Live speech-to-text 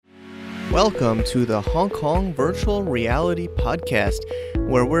Welcome to the Hong Kong Virtual Reality Podcast,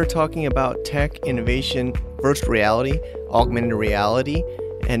 where we're talking about tech, innovation, virtual reality, augmented reality,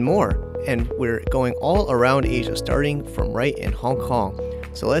 and more. And we're going all around Asia, starting from right in Hong Kong.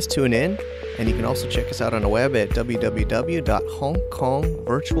 So let's tune in, and you can also check us out on the web at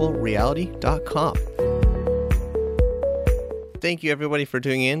www.hongkongvirtualreality.com. Thank you, everybody, for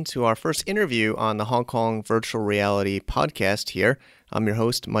tuning in to our first interview on the Hong Kong Virtual Reality Podcast here. I'm your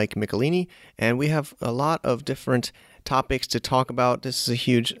host, Mike Michelini, and we have a lot of different topics to talk about. This is a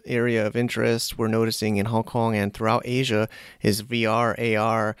huge area of interest we're noticing in Hong Kong and throughout Asia is VR,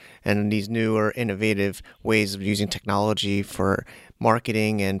 AR, and these newer innovative ways of using technology for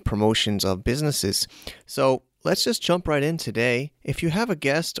marketing and promotions of businesses. So let's just jump right in today. If you have a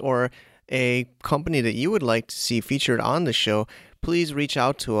guest or a company that you would like to see featured on the show, please reach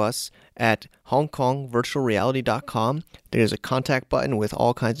out to us at hongkongvirtualreality.com. There's a contact button with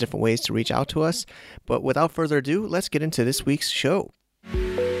all kinds of different ways to reach out to us. But without further ado, let's get into this week's show.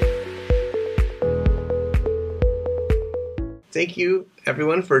 Thank you,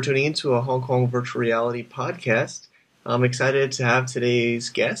 everyone, for tuning into a Hong Kong Virtual Reality podcast. I'm excited to have today's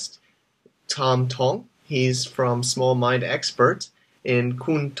guest, Tom Tong. He's from Small Mind Expert in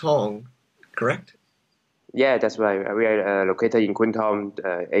Kwun Tong, correct? Yeah, that's right. We are located in Kwun Tong,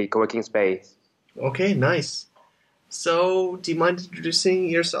 a co-working space. Okay, nice. So, do you mind introducing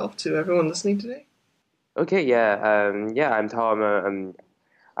yourself to everyone listening today? Okay, yeah. I'm Tom.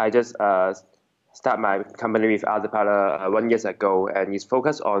 I just start my company with other partner 1 year ago, and it's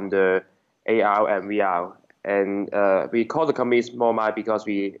focused on the AR and VR. And we call the company Small Mind because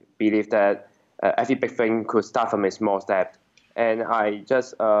we believe that every big thing could start from a small step. And I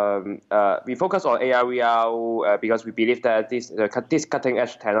just we focus on AR VR because we believe that this cutting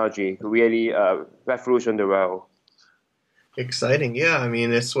edge technology really revolution the world. Exciting, yeah. I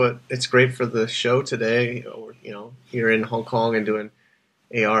mean, it's great for the show today. Here in Hong Kong and doing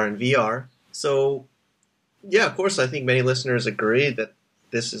AR and VR. So, yeah, of course, I think many listeners agree that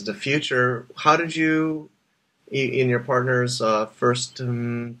this is the future. How did you, and your partners, first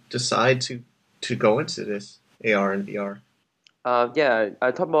decide to go into this AR and VR? I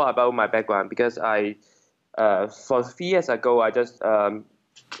talk more about my background because for 3 years ago, I just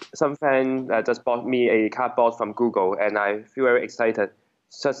some friend just bought me a cardboard from Google, and I feel very excited.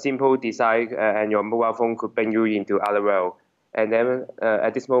 Such simple design and your mobile phone could bring you into other world. And then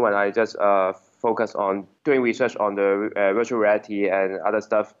at this moment, I just focus on doing research on the virtual reality and other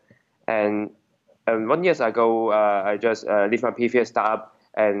stuff. And 1 year ago, I just leave my previous startup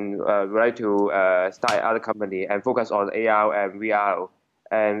and would like to start other company and focus on AR and VR.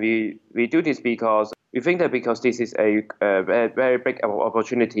 And we do this because we think that because this is a very big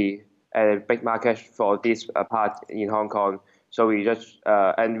opportunity and a big market for this part in Hong Kong. So we just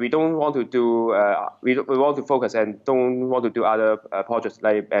and we don't want to do we want to focus and don't want to do other projects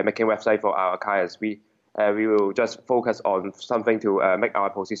like making website for our clients. We will just focus on something to make our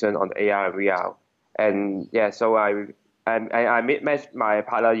position on the AR and VR. And yeah, so I met my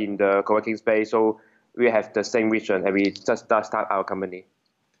partner in the co-working space, so we have the same vision, and we just start our company.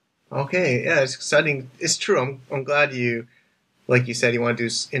 Okay, yeah, it's exciting. It's true. I'm glad you, like you said, you want to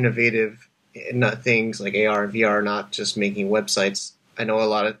do innovative things like AR and VR, not just making websites. I know a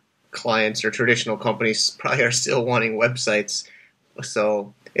lot of clients or traditional companies probably are still wanting websites,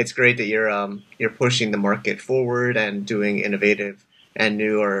 so it's great that you're pushing the market forward and doing innovative and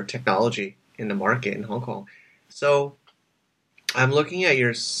newer technology in the market in Hong Kong. So I'm looking at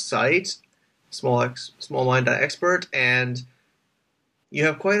your site, smallmind.expert, and you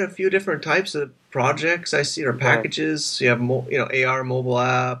have quite a few different types of projects I see, or packages. You have AR mobile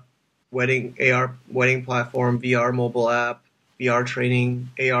app, AR wedding platform, VR mobile app, VR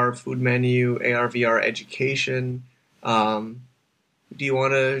training, AR food menu, AR VR education. Do you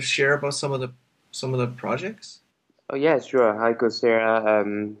want to share about some of the projects? Oh yeah, sure. I could share.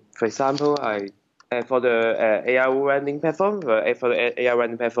 For example, for the AR rendering platform, this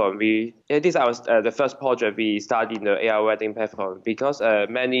is the first project we started in the AR rendering platform because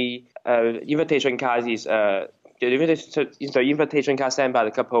many invitation cards is the invitation card sent by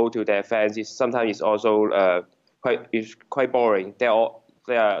the couple to their fans is sometimes is also quite boring. They are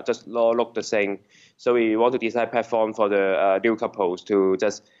just all look the same. So we want to design platform for the new couples to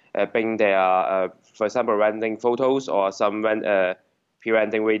just bring their for example rendering photos or some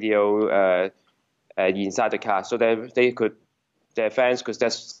pre-rendering video inside the card, so that their fans could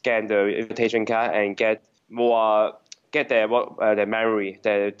just scan the invitation card and get their memory,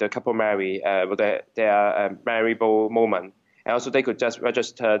 the couple memory, their memorable moment, and also they could just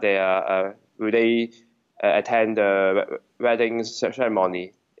register their will they attend the wedding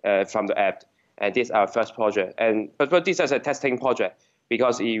ceremony from the app. And this is our first project. But this is a testing project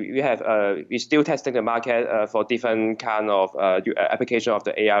because we're still testing the market for different kind of application of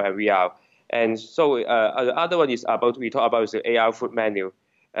the AR and VR. And so the other one is we talk about is the AR food menu.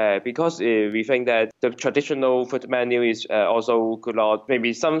 Because we think that the traditional food menu is also could not,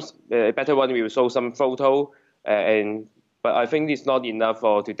 maybe some better one will show some photo, but I think it's not enough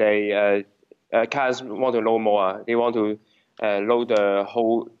for today. Clients want to know more. They want to know the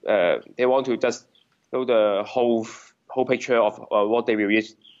whole. They want to just know the whole picture of what they will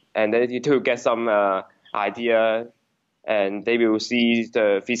use, and then to get some idea, and they will see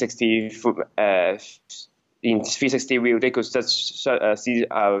the 360 food. In 360 view, they could just see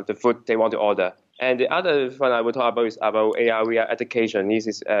the food they want to order. And the other one I will talk about is about AR/VR education. This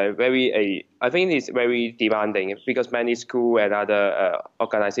is I think it's very demanding because many school and other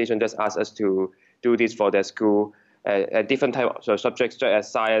organizations just ask us to do this for their school. Different types of subjects such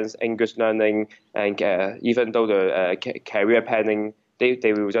as science, English learning, and even though the career planning,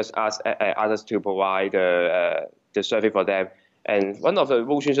 they will just ask us to provide the survey for them. And one of the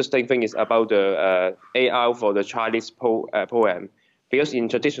most interesting things is about the AR for the Chinese poem. Because in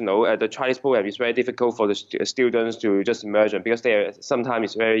traditional, the Chinese poem is very difficult for the students to just immersion because they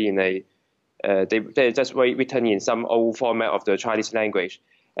sometimes very in a, they're just written in some old format of the Chinese language.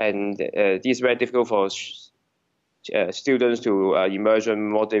 And this is very difficult for students to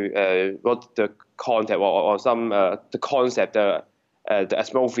immersion what the content or some the concept, the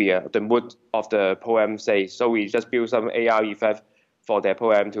atmosphere, the mood of the poem says. So we just build some AR effect for their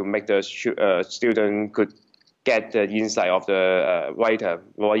poem to make the student could get the insight of the writer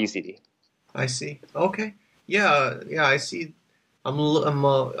more easily. I see. Okay. Yeah. I see.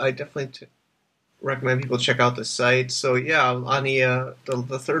 I definitely recommend people check out the site. So yeah, on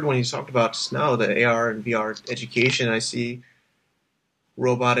the third one you talked about just now, the AR and VR education, I see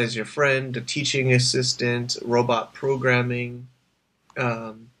robot as your friend, a teaching assistant, robot programming,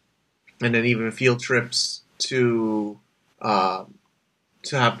 and then even field trips to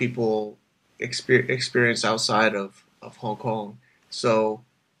have people experience outside of Hong Kong. So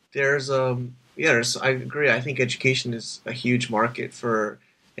there's I agree. I think education is a huge market for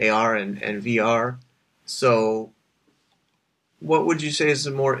AR and VR. So what would you say is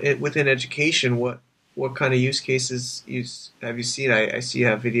more within education? What kind of use cases have you seen? I see you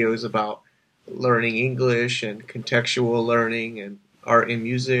have videos about learning English and contextual learning and art and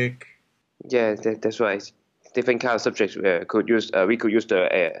music. Yeah, that's right. Different kind of subjects we could use the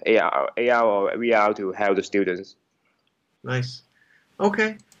AR or VR to help the students. Nice.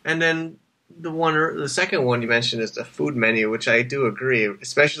 Okay, and then the second one you mentioned is the food menu, which I do agree,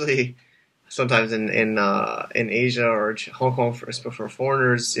 especially sometimes in Asia or Hong Kong for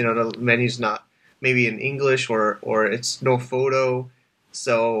foreigners. The menu's not maybe in English or it's no photo,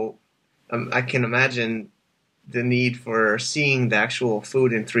 so I can imagine the need for seeing the actual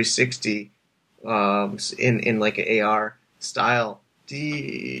food in 360 in like an AR style. Do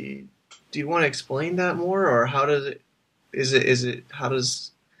you want to explain that more, or how does it?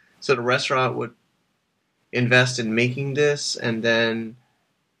 So the restaurant would invest in making this, and then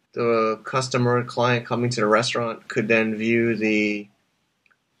the customer client coming to the restaurant could then view the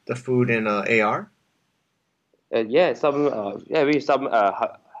food in AR. We have some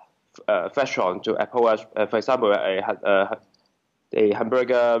restaurant to approach. For example, a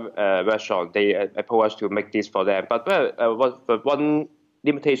hamburger restaurant, they approach to make this for them. But one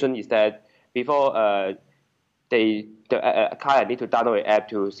limitation is that before the client need to download an app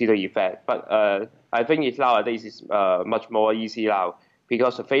to see the effect. But I think nowadays is much more easy now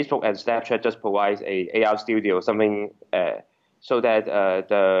because Facebook and Snapchat just provides a AR studio, something so that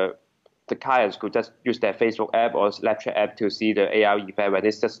the clients could just use their Facebook app or Snapchat app to see the AR effect when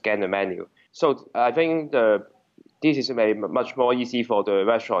they just scan the menu. So I think this is much more easy for the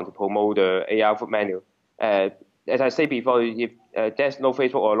restaurant to promote the AR food menu. As I said before, if there's no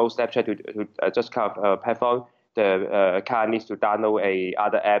Facebook or no Snapchat to just kind of platform, the client needs to download a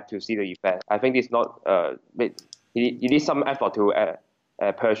other app to see the effect. I think it's not. You need some effort to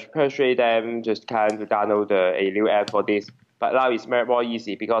persuade them just kind to download a new app for this. But now it's more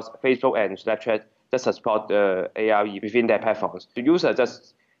easy because Facebook and Snapchat just support the AR within their platforms. The user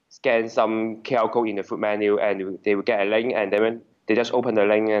just scan some QR code in the food menu and they will get a link, and then they just open the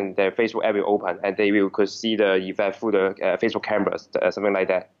link and their Facebook app will open and they could see the effect through the Facebook cameras, something like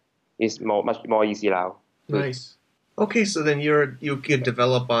that. It's much more easy now. Nice. Okay, so then you could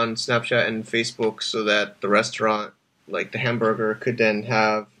develop on Snapchat and Facebook so that the restaurant, like the hamburger, could then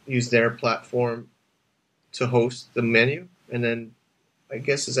use their platform to host the menu, and then I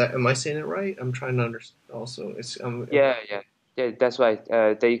guess am I saying it right? I'm trying to understand. Also, it's Yeah, that's right.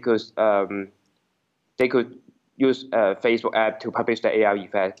 They could use Facebook app to publish the AR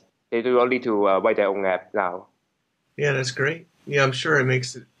effect. They do not need to write their own app now. Yeah, that's great. Yeah, I'm sure it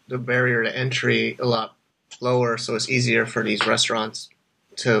makes the barrier to entry a lot lower, so it's easier for these restaurants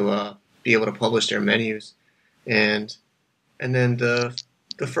to be able to publish their menus. And then the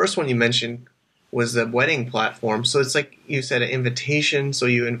first one you mentioned was the wedding platform. So it's like you said, an invitation. So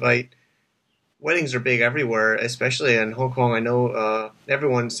you invite. Weddings are big everywhere, especially in Hong Kong. I know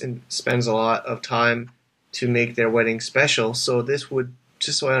everyone spends a lot of time to make their wedding special. So this would,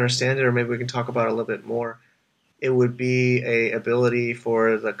 just so I understand it, or maybe we can talk about it a little bit more. It would be a ability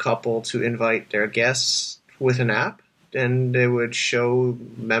for the couple to invite their guests with an app, and they would show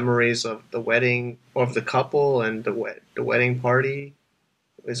memories of the wedding of the couple, and the wedding party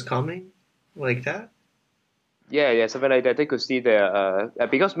is coming, like that. Yeah, something like that. They could see their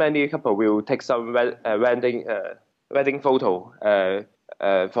because many couple will take some wedding photo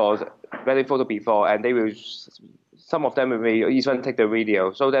for wedding photo before, and they will some of them will even take the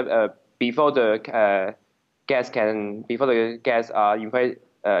video so that before the guests are invited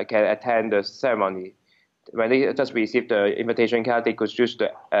can attend the ceremony. When they just receive the invitation card, they could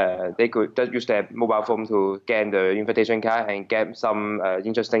just use their mobile phone to scan the invitation card and get some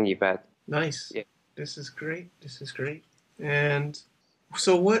interesting event. Nice. Yeah. This is great. This is great. And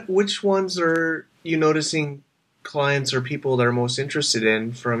so, which ones are you noticing clients or people that are most interested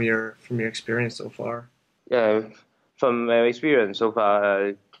in from your experience so far? Yeah, from my experience so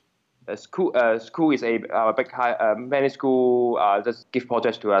far, school is a big high. Many school just give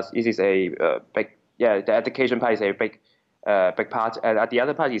projects to us. This is a big, yeah. The education part is a big part, and the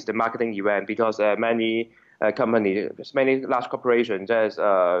other part is the marketing event because many companies, many large corporations, there's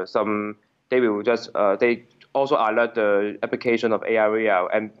some they will just they also alert the application of AR/VR,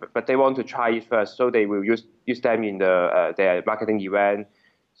 and but they want to try it first, so they will use them in their marketing event.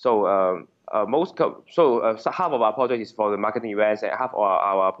 So half of our project is for the marketing events, and half of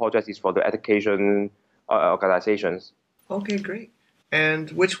our project is for the education organizations. Okay, great.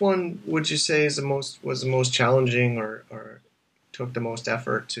 And which one would you say is the most challenging or took the most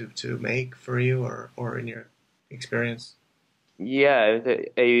effort to make for you or in your experience? Yeah,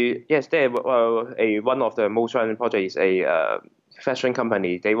 yes, one of the most challenging projects is a fashion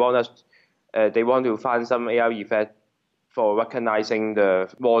company. They want to find some AI effect for recognizing the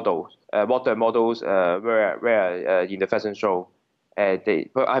models, what the models were in the fashion show.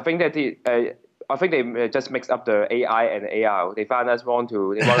 But I think they just mix up the AI and AR. They want us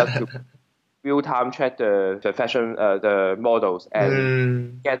to real time check the fashion the models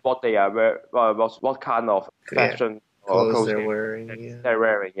and get what they are what kind of Yeah, fashion or clothes clothes they're wearing. Yeah. they're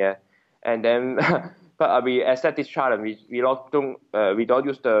wearing. Yeah, and then but we accept this challenge. We don't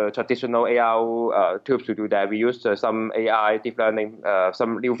use the traditional AI tools to do that. We use some AI deep learning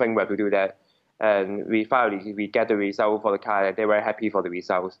some new framework to do that. And we get the result for the car, and they're very happy for the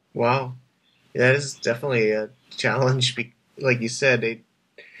results. Wow. Yeah, that is definitely a challenge. Like you said,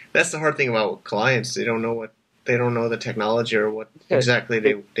 that's the hard thing about clients. They don't know the technology or what exactly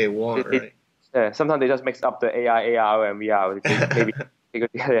they want, right? Sometimes they just mix up the AI, AR, and VR. Maybe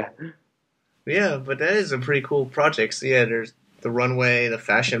yeah. Yeah, but that is a pretty cool project. So yeah, there's the runway, the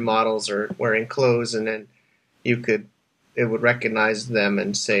fashion models are wearing clothes, and then it would recognize them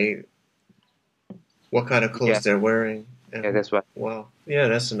and say what kind of clothes they're wearing. And, Yeah, that's right. wow, yeah,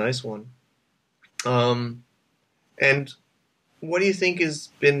 that's a nice one. Um, and what do you think has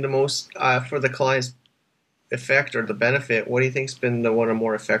been the most for the client's effect or the benefit? What do you think's been one of the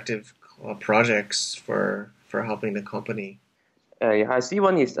more effective projects for helping the company? I see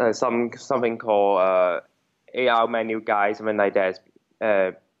one is something called AR menu guide, something like that.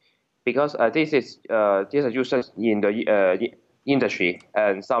 Uh, because these are used in the industry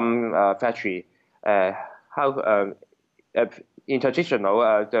and some factory. How in traditional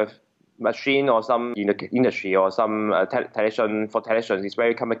the machine or some in the industry or some television is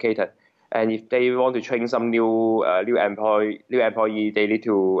very complicated. And if they want to train some new employee, they need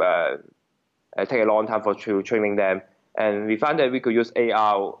to take a long time for training them. And we found that we could use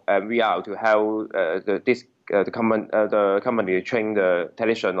AR and VR to help the company to train the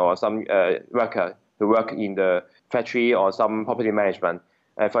technician or some worker to work in the factory or some property management.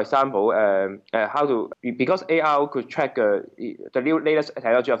 For example, because AR could track the new latest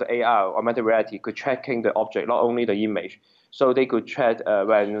technology of the AR, augmented reality, could tracking the object, not only the image. So they could track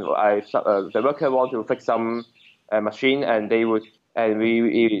when the worker want to fix some machine, and they would and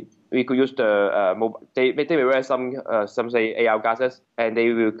we could use the mobile. They will wear some say AR glasses, and they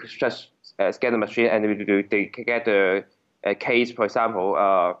will just scan the machine, and they can get the case, for example,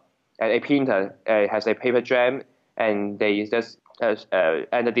 a printer has a paper jam, and they just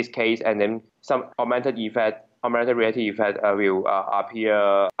enter this case, and then some augmented reality effect will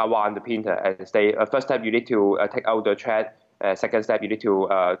appear around the printer and say, first step you need to take out the thread, second step you need to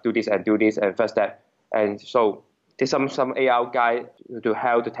do this, and first step. And so there's some AR guide to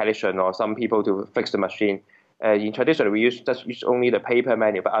help the technician or some people to fix the machine. In traditional, we use only the paper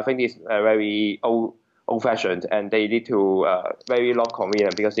manual, but I think it's very old-fashioned, and they need to very not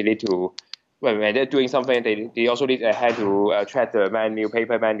convenient, because they need to, when they're doing something, they also need a hand to track the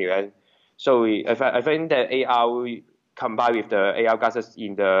paper manual. And so I think that AR combined with the AR glasses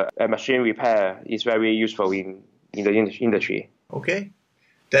in the machine repair is very useful in the industry. Okay,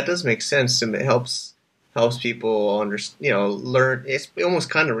 that does make sense, and it helps people learn. It's almost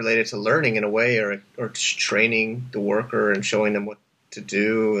kind of related to learning in a way, or just training the worker and showing them what to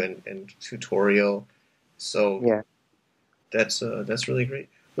do and tutorial. So yeah, that's really great.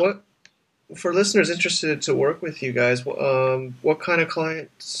 What, for listeners interested to work with you guys, what kind of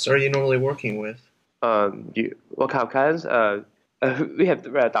clients are you normally working with? What kind of clients? We have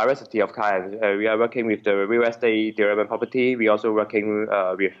a diversity of clients. We are working with the real estate development property. We also working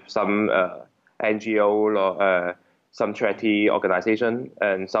with some NGO or some charity organization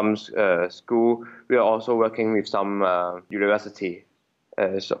and some school. We are also working with some university.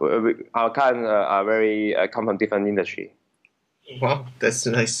 So our clients are very come from different industry. Wow, that's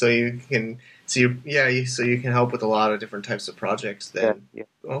nice. So you can help with a lot of different types of projects then. Yeah.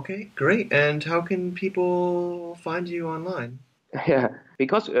 Okay, great. And how can people find you online? Yeah,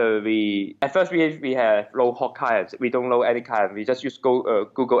 because at first we have low hot clients. We don't know any client. We just use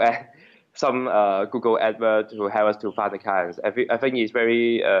Google Ad, some Google AdWords to help us to find the clients. I think it's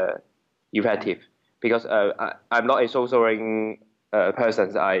very effective, because I'm not a socialing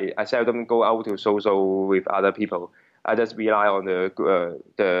person. I seldom go out to social with other people. I just rely on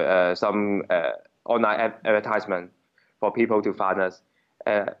some online advertisement for people to find us.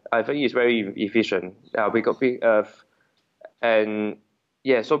 I think it's very efficient.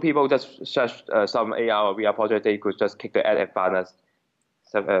 So people just search some AR or VR project, they could just click the ad and find us.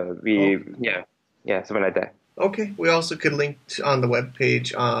 So something like that. Okay, we also could link on the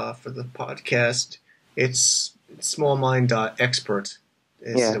webpage for the podcast. It's smallmind.expert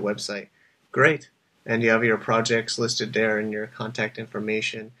is the website. Great. And you have your projects listed there and your contact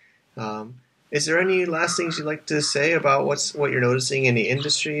information. Is there any last things you'd like to say about what you're noticing in the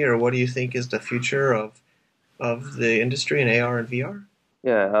industry, or what do you think is the future of the industry in AR and VR?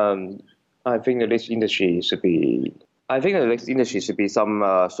 Yeah, I think the next industry should be some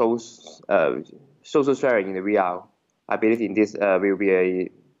social sharing in the VR. I believe in this will be a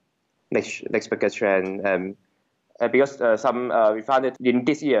next biggest trend. Because we found it in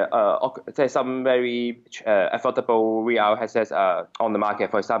this year, there's some very affordable VR headsets on the market.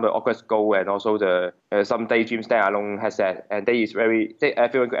 For example, Oculus Go, and also some Daydream standalone headset, and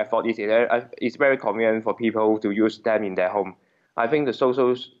everyone could afford this. It's very convenient for people to use them in their home. I think the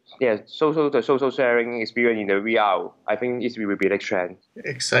social sharing experience in the VR, I think it will be the trend.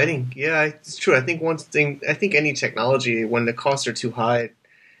 Exciting, yeah, it's true. I think any technology, when the costs are too high,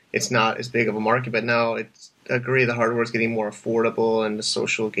 it's not as big of a market. But now I agree, the hardware is getting more affordable, and the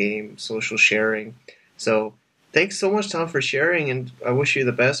social sharing. So thanks so much, Tom, for sharing, and I wish you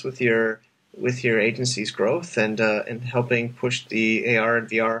the best with your agency's growth and helping push the AR and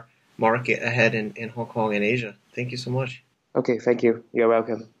VR market ahead in Hong Kong and Asia. Thank you so much. Okay, thank you. You're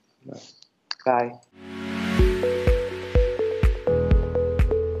welcome. Bye.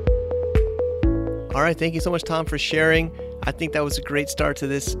 All right, thank you so much, Tom, for sharing. I think that was a great start to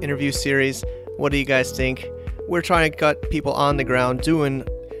this interview series. What do you guys think? We're trying to get people on the ground doing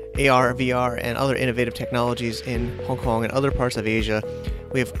AR, VR, and other innovative technologies in Hong Kong and other parts of Asia.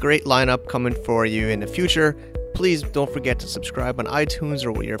 We have a great lineup coming for you in the future. Please don't forget to subscribe on iTunes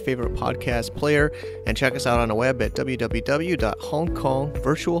or your favorite podcast player, and check us out on the web at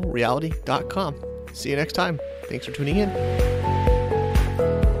www.hongkongvirtualreality.com. See you next time. Thanks for tuning in.